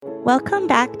Welcome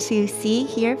back to See,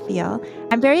 Hear, Feel.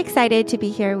 I'm very excited to be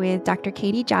here with Dr.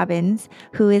 Katie Jobbins,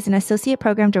 who is an Associate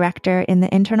Program Director in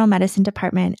the Internal Medicine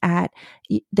Department at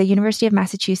the University of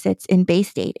Massachusetts in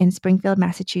Baystate in Springfield,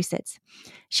 Massachusetts.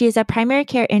 She is a primary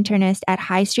care internist at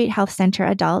High Street Health Center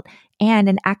Adult and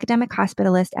an academic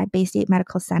hospitalist at Baystate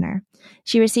Medical Center.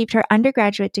 She received her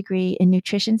undergraduate degree in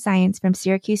nutrition science from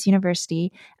Syracuse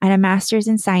University and a master's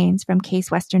in science from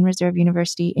Case Western Reserve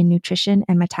University in nutrition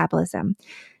and metabolism.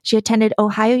 She attended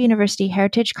Ohio University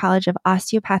Heritage College of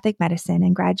Osteopathic Medicine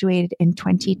and graduated in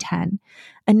 2010.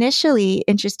 Initially,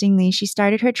 interestingly, she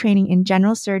started her training in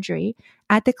general surgery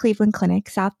at the Cleveland Clinic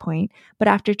South Pointe, but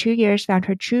after 2 years found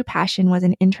her true passion was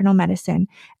in internal medicine,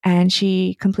 and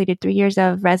she completed 3 years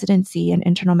of residency in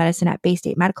internal medicine at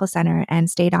Baystate Medical Center and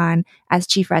stayed on as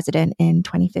chief resident in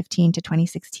 2015 to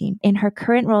 2016. In her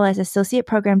current role as Associate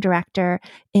Program Director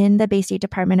in the Baystate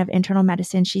Department of Internal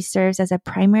Medicine, she serves as a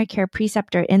primary care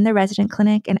preceptor in the resident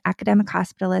clinic and academic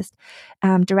hospitalist,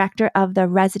 director of the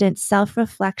resident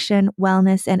self-reflection,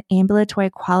 wellness, and ambulatory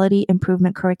quality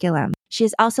improvement curriculum. She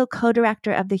is also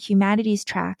co-director of the humanities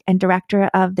track and director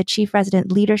of the chief resident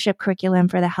leadership curriculum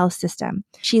for the health system.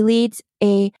 She leads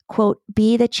a, quote,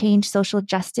 Be the Change Social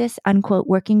Justice, unquote,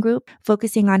 working group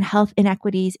focusing on health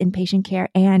inequities in patient care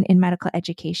and in medical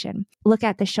education. Look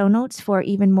at the show notes for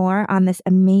even more on this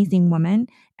amazing woman.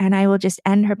 And I will just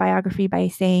end her biography by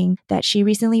saying that she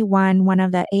recently won one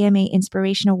of the AMA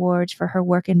Inspiration Awards for her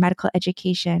work in medical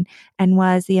education and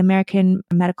was the American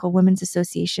Medical Women's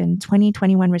Association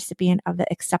 2021 recipient of the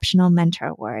Exceptional Mentor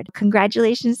Award.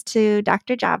 Congratulations to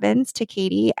Dr. Jobbins, to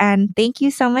Katie, and thank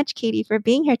you so much, Katie, for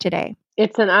being here today.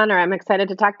 It's an honor. I'm excited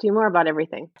to talk to you more about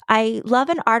everything. I love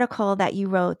an article that you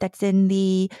wrote that's in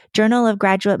the Journal of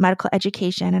Graduate Medical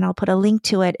Education, and I'll put a link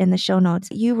to it in the show notes.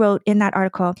 You wrote in that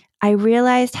article, I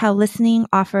realized how listening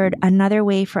offered another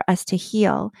way for us to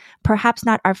heal, perhaps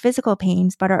not our physical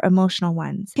pains, but our emotional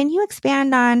ones. Can you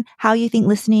expand on how you think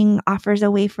listening offers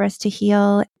a way for us to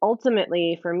heal?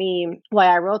 Ultimately, for me, why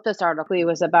I wrote this article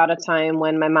was about a time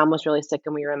when my mom was really sick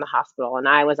and we were in the hospital, and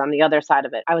I was on the other side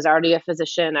of it. I was already a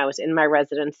physician. I was in my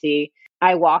residency.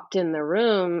 I walked in the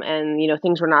room and,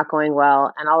 things were not going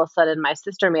well. And all of a sudden, my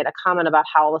sister made a comment about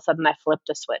how all of a sudden I flipped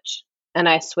a switch. And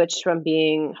I switched from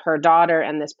being her daughter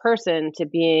and this person to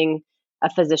being a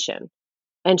physician.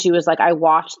 And she was like, I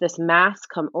watched this mask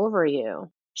come over you.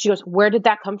 She goes, where did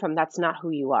that come from? That's not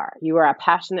who you are. You are a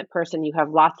passionate person. You have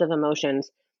lots of emotions.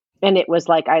 And it was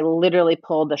like, I literally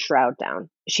pulled the shroud down.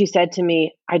 She said to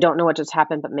me, I don't know what just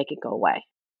happened, but make it go away.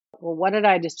 Well, what did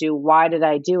I just do? Why did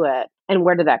I do it? And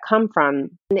where did that come from?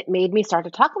 And it made me start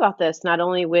to talk about this, not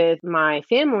only with my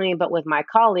family, but with my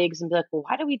colleagues, and be like, well,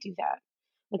 why do we do that?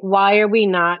 Like, why are we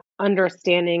not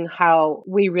understanding how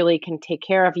we really can take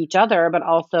care of each other, but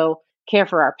also care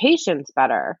for our patients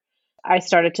better? I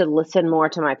started to listen more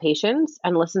to my patients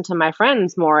and listen to my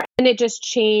friends more. And it just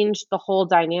changed the whole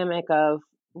dynamic of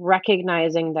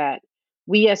recognizing that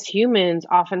we as humans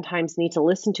oftentimes need to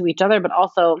listen to each other, but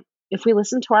also if we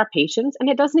listen to our patients, and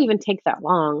it doesn't even take that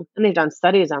long, and they've done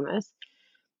studies on this,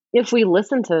 if we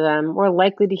listen to them, we're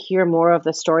likely to hear more of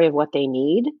the story of what they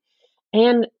need.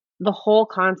 And the whole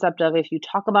concept of if you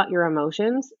talk about your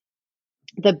emotions,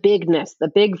 the bigness, the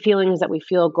big feelings that we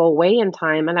feel go away in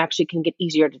time and actually can get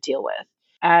easier to deal with.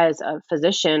 As a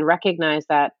physician, recognize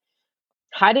that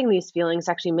hiding these feelings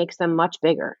actually makes them much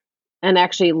bigger and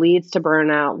actually leads to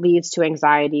burnout, leads to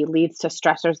anxiety, leads to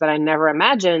stressors that I never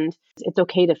imagined. It's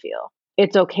okay to feel.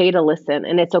 It's okay to listen.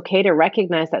 And it's okay to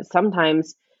recognize that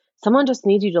sometimes someone just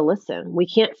needs you to listen. We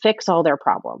can't fix all their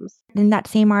problems. In that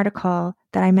same article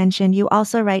that I mentioned, you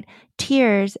also write,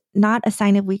 tears, not a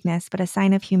sign of weakness, but a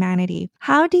sign of humanity.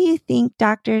 How do you think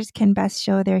doctors can best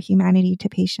show their humanity to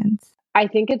patients? I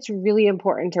think it's really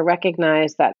important to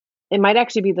recognize that it might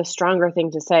actually be the stronger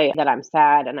thing to say that I'm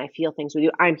sad and I feel things with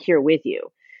you. I'm here with you.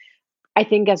 I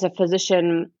think as a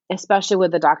physician, especially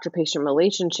with the doctor-patient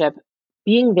relationship,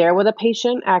 being there with a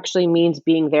patient actually means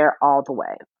being there all the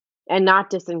way. And not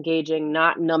disengaging,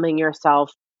 not numbing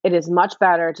yourself. It is much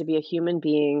better to be a human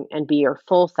being and be your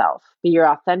full self, be your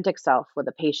authentic self with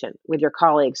a patient, with your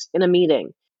colleagues, in a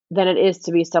meeting, than it is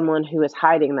to be someone who is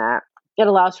hiding that. It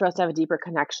allows for us to have a deeper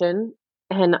connection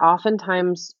and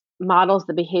oftentimes models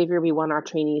the behavior we want our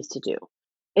trainees to do.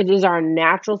 It is our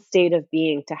natural state of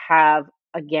being to have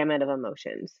a gamut of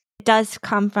emotions. It does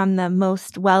come from the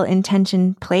most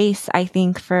well-intentioned place, I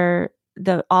think, for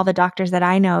all the doctors that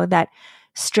I know, that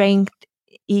strength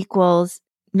equals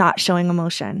not showing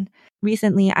emotion.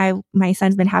 Recently, my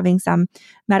son's been having some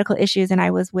medical issues, and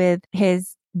I was with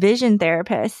his vision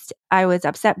therapist, I was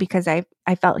upset because I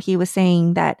felt he was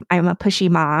saying that I'm a pushy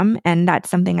mom, and that's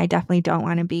something I definitely don't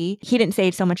want to be. He didn't say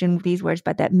it so much in these words,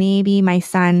 but that maybe my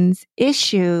son's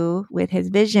issue with his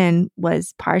vision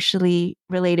was partially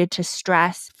related to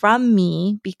stress from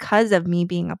me because of me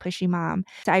being a pushy mom.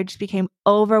 So I just became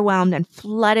overwhelmed and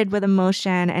flooded with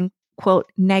emotion and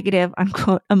quote, negative,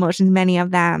 unquote, emotions, many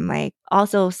of them, like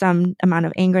also some amount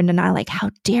of anger and denial, like, how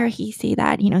dare he say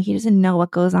that? He doesn't know what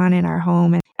goes on in our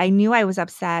home. And I knew I was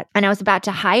upset and I was about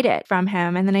to hide it from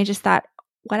him. And then I just thought,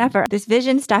 whatever, this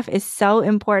vision stuff is so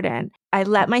important. I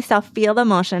let myself feel the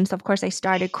emotions. Of course, I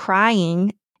started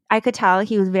crying. I could tell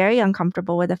he was very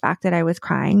uncomfortable with the fact that I was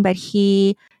crying, but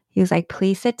he was like,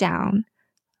 please sit down.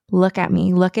 Look at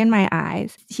me, look in my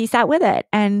eyes. He sat with it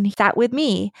and he sat with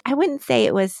me. I wouldn't say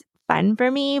it was fun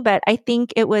for me, but I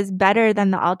think it was better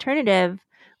than the alternative,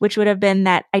 which would have been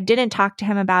that I didn't talk to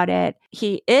him about it.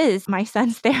 He is my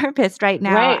son's therapist right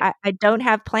now. Right. I don't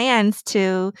have plans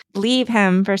to leave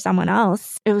him for someone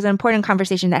else. It was an important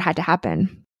conversation that had to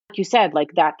happen. Like you said,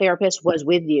 like that therapist was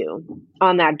with you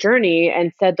on that journey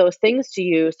and said those things to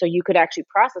you so you could actually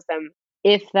process them.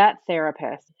 If that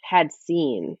therapist had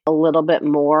seen a little bit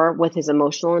more with his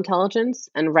emotional intelligence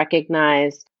and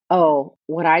recognized, oh,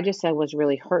 what I just said was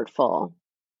really hurtful,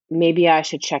 maybe I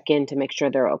should check in to make sure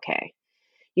they're okay.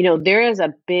 There is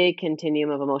a big continuum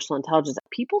of emotional intelligence.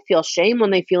 People feel shame when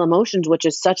they feel emotions, which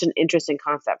is such an interesting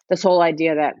concept. This whole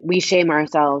idea that we shame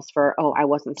ourselves for, oh, I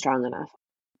wasn't strong enough.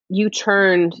 You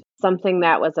turned something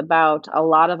that was about a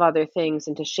lot of other things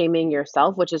into shaming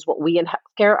yourself, which is what we in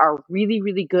healthcare are really,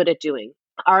 really good at doing.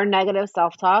 Our negative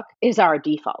self-talk is our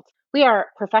default. We are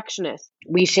perfectionists.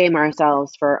 We shame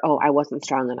ourselves for, oh, I wasn't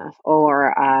strong enough,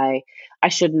 or I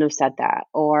shouldn't have said that,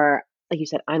 or like you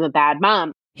said, I'm a bad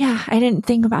mom. Yeah, I didn't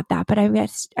think about that, but I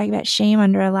bet shame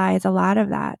underlies a lot of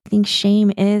that. I think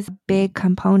shame is a big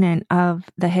component of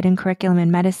the hidden curriculum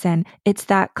in medicine. It's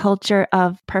that culture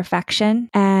of perfection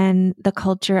and the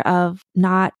culture of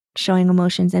not showing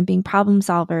emotions and being problem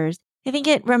solvers. I think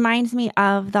it reminds me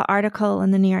of the article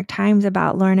in the New York Times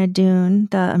about Lorna Doone,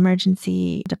 the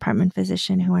emergency department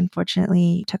physician who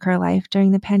unfortunately took her life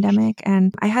during the pandemic.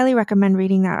 And I highly recommend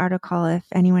reading that article if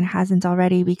anyone hasn't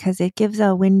already, because it gives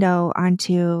a window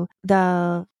onto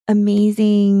the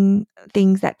amazing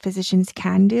things that physicians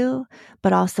can do,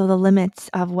 but also the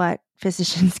limits of what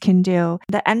physicians can do.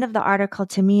 The end of the article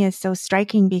to me is so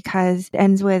striking because it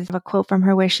ends with a quote from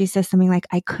her where she says something like,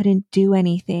 I couldn't do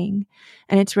anything.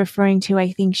 And it's referring to,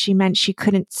 I think she meant she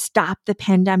couldn't stop the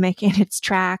pandemic in its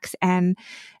tracks. And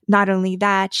not only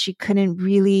that, she couldn't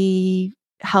really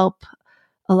help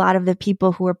a lot of the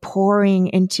people who were pouring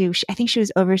into, I think she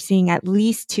was overseeing at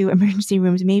least 2 emergency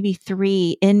rooms, maybe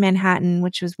 3 in Manhattan,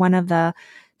 which was one of the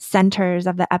centers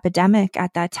of the epidemic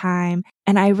at that time.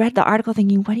 And I read the article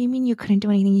thinking, what do you mean you couldn't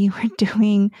do anything? You were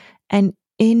doing an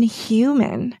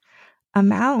inhuman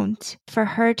amount. For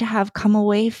her to have come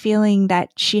away feeling that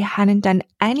she hadn't done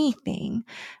anything,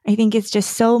 I think it's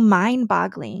just so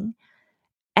mind-boggling.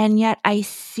 And yet I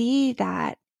see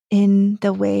that in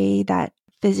the way that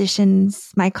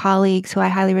physicians, my colleagues who I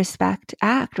highly respect,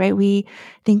 act, right? We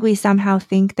somehow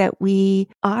think that we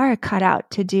are cut out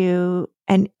to do.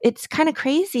 And it's kind of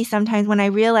crazy sometimes when I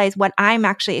realize what I'm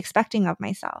actually expecting of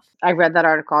myself. I read that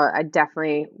article. I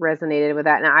definitely resonated with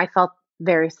that. And I felt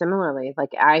very similarly.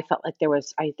 Like I felt like there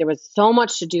was so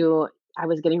much to do. I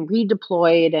was getting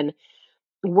redeployed and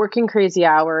working crazy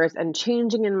hours and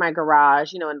changing in my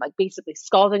garage, and like basically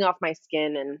scalding off my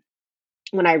skin. And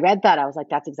when I read that, I was like,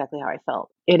 that's exactly how I felt.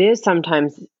 It is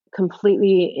sometimes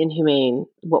completely inhumane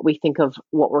what we think of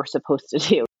what we're supposed to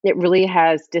do. It really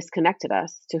has disconnected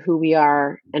us to who we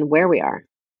are and where we are.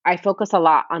 I focus a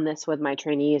lot on this with my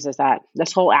trainees, is that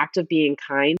this whole act of being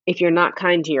kind, if you're not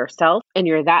kind to yourself and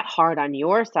you're that hard on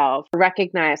yourself,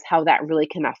 recognize how that really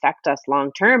can affect us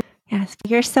long term. Yes,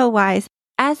 you're so wise.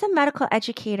 As a medical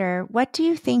educator, what do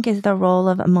you think is the role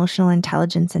of emotional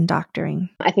intelligence in doctoring?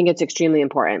 I think it's extremely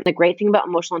important. The great thing about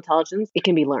emotional intelligence, it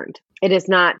can be learned. It is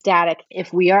not static.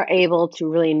 If we are able to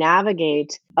really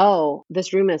navigate, oh,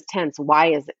 this room is tense.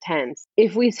 Why is it tense?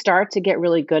 If we start to get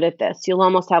really good at this, you'll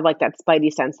almost have like that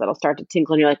spidey sense that'll start to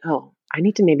tinkle and you're like, oh, I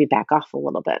need to maybe back off a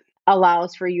little bit.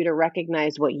 Allows for you to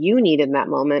recognize what you need in that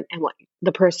moment and what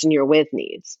the person you're with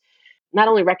needs. Not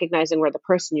only recognizing where the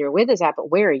person you're with is at, but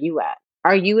where are you at?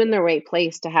 Are you in the right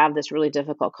place to have this really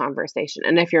difficult conversation?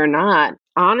 And if you're not,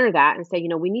 honor that and say,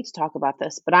 we need to talk about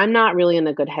this, but I'm not really in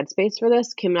a good headspace for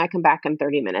this. Can I come back in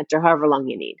 30 minutes or however long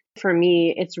you need? For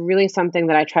me, it's really something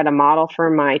that I try to model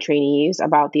for my trainees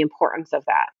about the importance of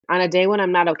that. On a day when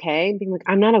I'm not okay, being like,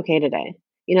 I'm not okay today.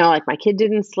 Like my kid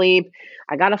didn't sleep.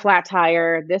 I got a flat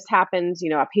tire. This happens.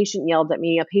 A patient yelled at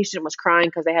me. A patient was crying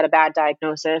because they had a bad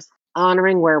diagnosis.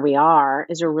 Honoring where we are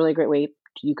is a really great way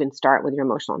you can start with your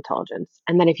emotional intelligence.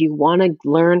 And then if you want to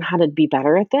learn how to be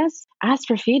better at this, ask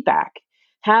for feedback.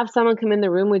 Have someone come in the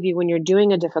room with you when you're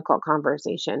doing a difficult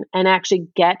conversation and actually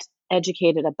get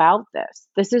educated about this.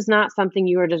 This is not something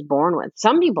you are just born with.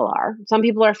 Some people are. Some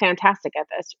people are fantastic at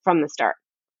this from the start.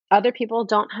 Other people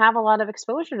don't have a lot of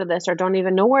exposure to this or don't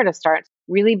even know where to start.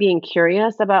 Really being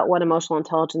curious about what emotional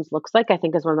intelligence looks like, I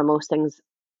think, is one of the most things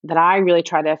that I really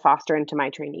try to foster into my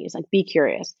trainees. Like, be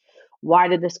curious. Why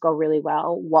did this go really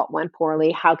well? What went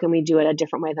poorly? How can we do it a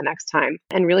different way the next time?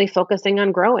 And really focusing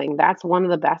on growing. That's one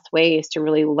of the best ways to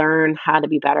really learn how to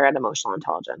be better at emotional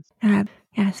intelligence.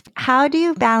 Yes. How do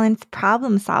you balance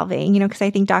problem solving? Because I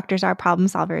think doctors are problem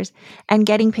solvers, and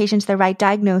getting patients the right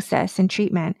diagnosis and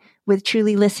treatment with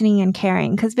truly listening and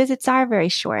caring, because visits are very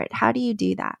short. How do you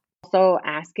do that? So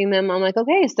asking them, I'm like,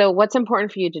 okay, so what's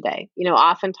important for you today?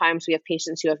 Oftentimes we have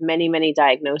patients who have many, many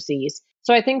diagnoses.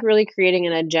 So I think really creating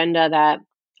an agenda that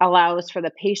allows for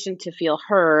the patient to feel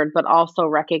heard, but also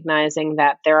recognizing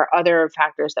that there are other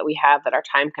factors that we have that are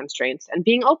time constraints and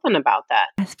being open about that.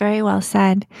 That's very well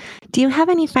said. Do you have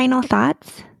any final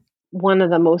thoughts? One of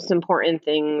the most important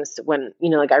things when,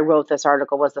 I wrote this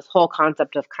article was this whole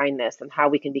concept of kindness and how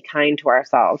we can be kind to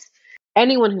ourselves.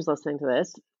 Anyone who's listening to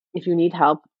this, if you need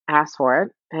help, ask for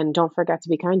it. And don't forget to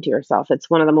be kind to yourself. It's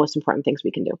one of the most important things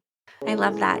we can do. I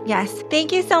love that. Yes.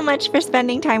 Thank you so much for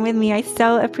spending time with me. I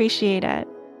so appreciate it.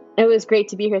 It was great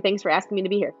to be here. Thanks for asking me to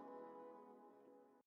be here.